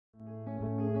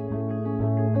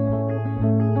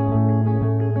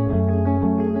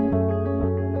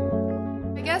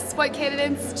what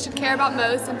candidates should care about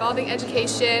most involving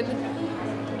education,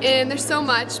 and there's so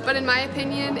much, but in my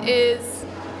opinion is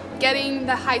getting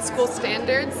the high school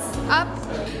standards up.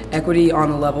 Equity on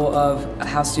the level of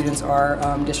how students are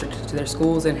districted to their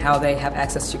schools and how they have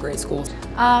access to great schools.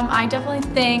 I definitely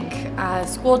think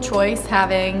school choice,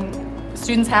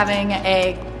 students having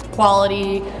a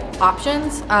quality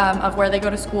options of where they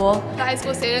go to school. The high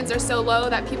school standards are so low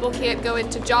that people can't go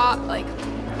into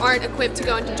aren't equipped to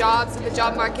go into jobs in the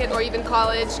job market or even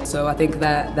college. So I think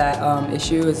that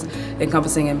issue is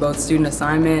encompassing in both student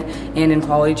assignment and in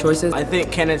quality choices. I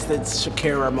think candidates that should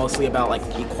care are mostly about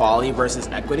equality versus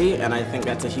equity, and I think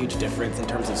that's a huge difference in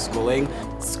terms of schooling.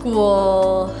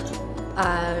 School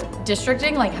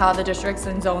districting, like how the districts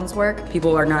and zones work.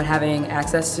 People are not having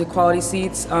access to quality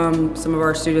seats. Some of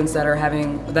our students that are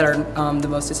the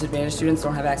most disadvantaged students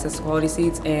don't have access to quality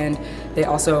seats, and they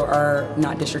also are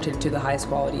not districted to the highest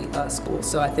quality schools.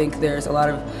 So I think there's a lot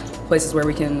of places where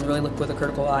we can really look with a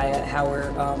critical eye at how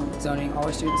we're zoning all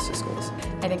our students to schools.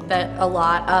 I think that a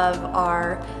lot of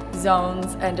our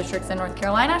zones and districts in North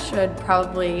Carolina should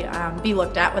probably be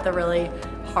looked at with a really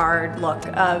hard look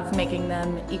of making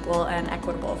them equal and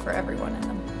equitable for everyone in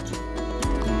them.